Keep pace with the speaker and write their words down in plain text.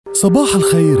صباح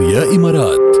الخير يا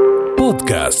إمارات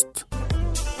بودكاست.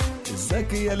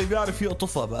 الذكي اللي بيعرف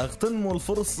يقطفها بقى اغتنموا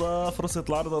الفرصة، فرصة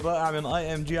العرض الرائع من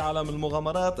IMG عالم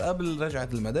المغامرات قبل رجعة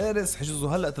المدارس. حجزوا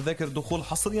هلأ تذاكر دخول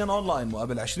حصريا أونلاين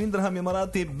مقابل 20 درهم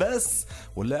إماراتي بس،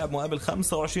 واللعب مقابل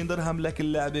 25 درهم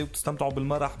لكل لعبة، وتستمتعوا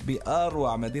بالمرح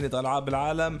بأروع مدينة ألعاب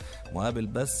العالم مقابل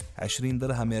بس 20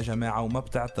 درهم يا جماعة. وما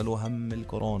بتعتلوا هم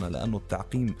الكورونا لأنه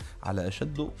التعقيم على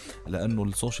أشده، لأنه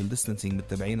السوشيال ديستانسينج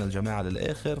متبعين الجماعة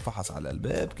للآخر، فحص على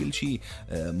الباب، كل شيء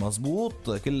مزبوط،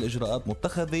 كل الإجراءات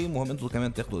متخذة. مهم انتوا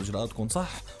كمان تاخدوا اجراءاتكم صح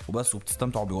وبس،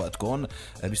 وبتستمتعوا بوقتكم.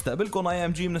 بيستقبلكم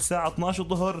IMG من الساعه 12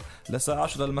 الظهر للساعه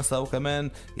 10 المساء.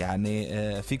 وكمان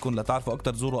يعني فيكم لتعرفوا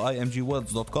اكثر زوروا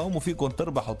imgworlds.com، وفيكم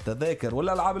تربحوا التذاكر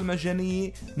والالعاب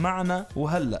المجانيه معنا.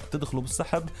 وهلا تدخلوا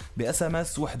بالسحب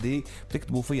بSMS وحده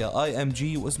بتكتبوا فيها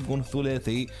IMG واسمكم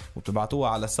الثلاثي وبتبعتوها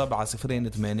على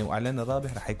 708، واعلان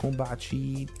الرابح رح يكون بعد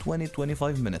شي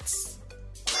 20-25 minutes.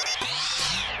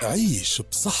 عيش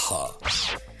بصحة.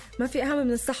 ما في أهم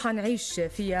من الصحة نعيش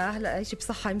فيها. هلا عيش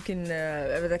بصحة يمكن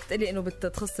بدك تقلي إنه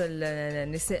بتخص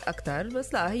النساء أكتر،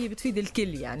 بس لا، هي بتفيد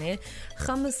الكل. يعني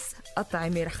 5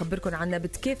 أطعمة رح خبركم عنها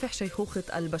بتكافح شيخوخة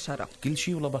البشرة. كل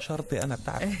شيء ولا بشرتي أنا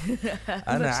بتعرف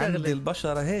أنا عندي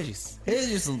البشرة هاجس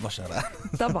البشرة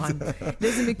طبعا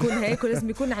لازم يكون هيك، ولازم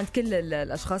يكون عند كل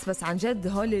الأشخاص. بس عن جد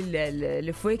هول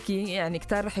الفواكه يعني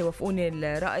كتار رح يوافقوني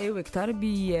الرأي، وكتار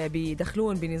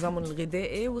بيدخلون بنظامهم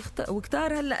الغذائي،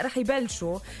 وكتار هلا رح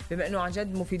يبلشوا بما انه عن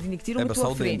جد مفيدين كتير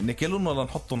ومتوفرين. بس ناكلهم ولا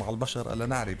نحطهم على البشر؟ لا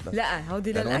نعرف. بس لا هودي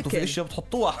يعني للاكل. انتم في اشياء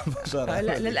بتحطوها على البشر؟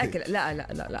 لا للاكل.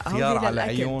 لا خيار على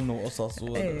عيون وقصص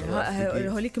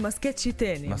هوليك ماسكات شي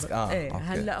تاني.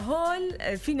 هلا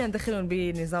هول فينا ندخلهم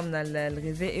بنظامنا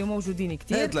الغذائي وموجودين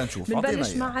كتير.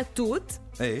 بنبلش مع التوت.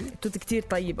 التوت كتير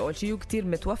طيب اول شيء، وكتير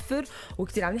متوفر،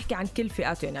 وكتير عم نحكي عن كل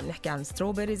فئاته. يعني عم نحكي عن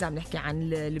ستروبريز، عم نحكي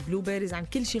عن البلو بيريز، عن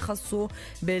كل شيء خاصه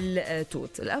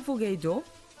بالتوت. الافوكادو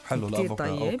حلو، كتير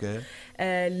طيب. أوكي.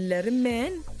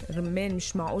 الرمان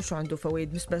مش معقول شو عنده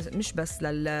فوائد، مش بس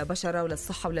للبشرة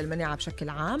وللصحة وللمناعة بشكل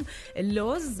عام.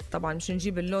 اللوز طبعا مش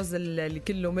نجيب اللوز اللي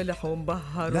كله ملح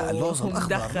ومبهر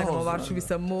ومدخن وما بعرف شو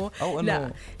بيسموه.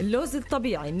 لا، اللوز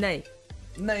الطبيعي الني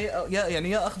يعني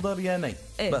يا اخضر يا ني.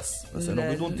 بس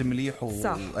انه بدون تمليح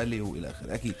وقلي والى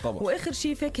اخره. اكيد طبعا. واخر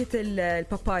شيء فاكهه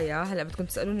البابايا. هلا بدكم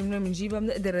تسالوني منين بنجيبها؟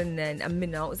 بنقدر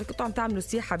نامنها، واذا كنتوا عم تعملوا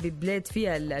سياحه ببلاد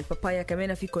فيها البابايا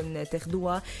كمان فيكم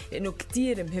تاخدوها، لانه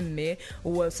كتير مهمه.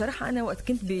 وصراحه انا وقت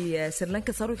كنت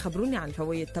بسريلانكا صاروا يخبروني عن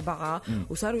الفوائد تبعها،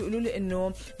 وصاروا يقولوا لي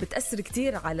انه بتاثر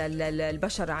كتير على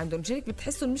البشره عندهم. جيك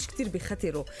بتحسهم مش كتير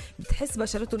بخطروا، بتحس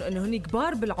بشرتهم انه هن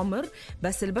كبار بالعمر،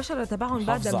 بس البشره تبعهم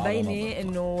بعدها مبينه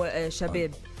انه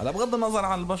شباب. هلا بغض النظر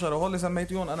عن البشره، هو اللي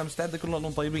سميتيهم انا مستعد كلهم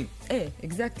انهم طيبين.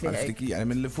 اكزاكتلي. يعني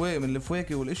من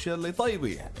الفواكه والاشياء اللي طيبه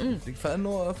يعني.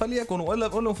 فانه فليكن. ولا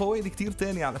بقول لهم فوائد كتير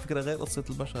تانية على فكره غير قصه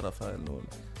البشره، فانه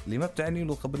اللي ما بتعني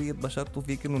له خبريه بشرته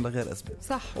في كلهم لغير اسباب.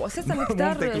 صح، واساسا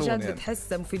كتار جد يعني.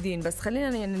 بتحس مفيدين، بس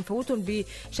خلينا يعني نفوتهم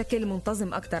بشكل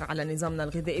منتظم اكثر على نظامنا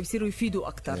الغذائي، بصيروا يفيدوا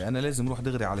اكثر. يعني انا لازم اروح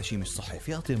دغري على شيء مش صحي.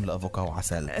 في اطيم الافوكادو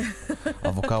وعسل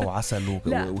افوكادو وعسل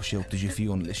وشيء، وبتجي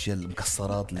فيهم الاشياء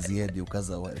المكسرات الزياده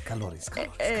وكذا، كالوريز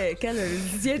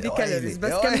زياده كالوريز،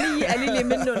 بس كميه قليله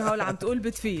منهم هول عم تقول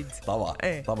بتفيد.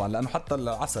 طبعا طبعا، لانه حتى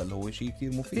العسل هو شيء كثير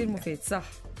مفيد. كثير مفيد صح.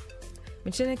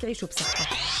 منشان هيك عيشوا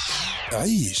بصحه.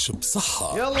 عيش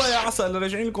بصحة. يلا يا عسل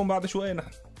راجعين لكم بعد شوي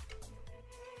نحن.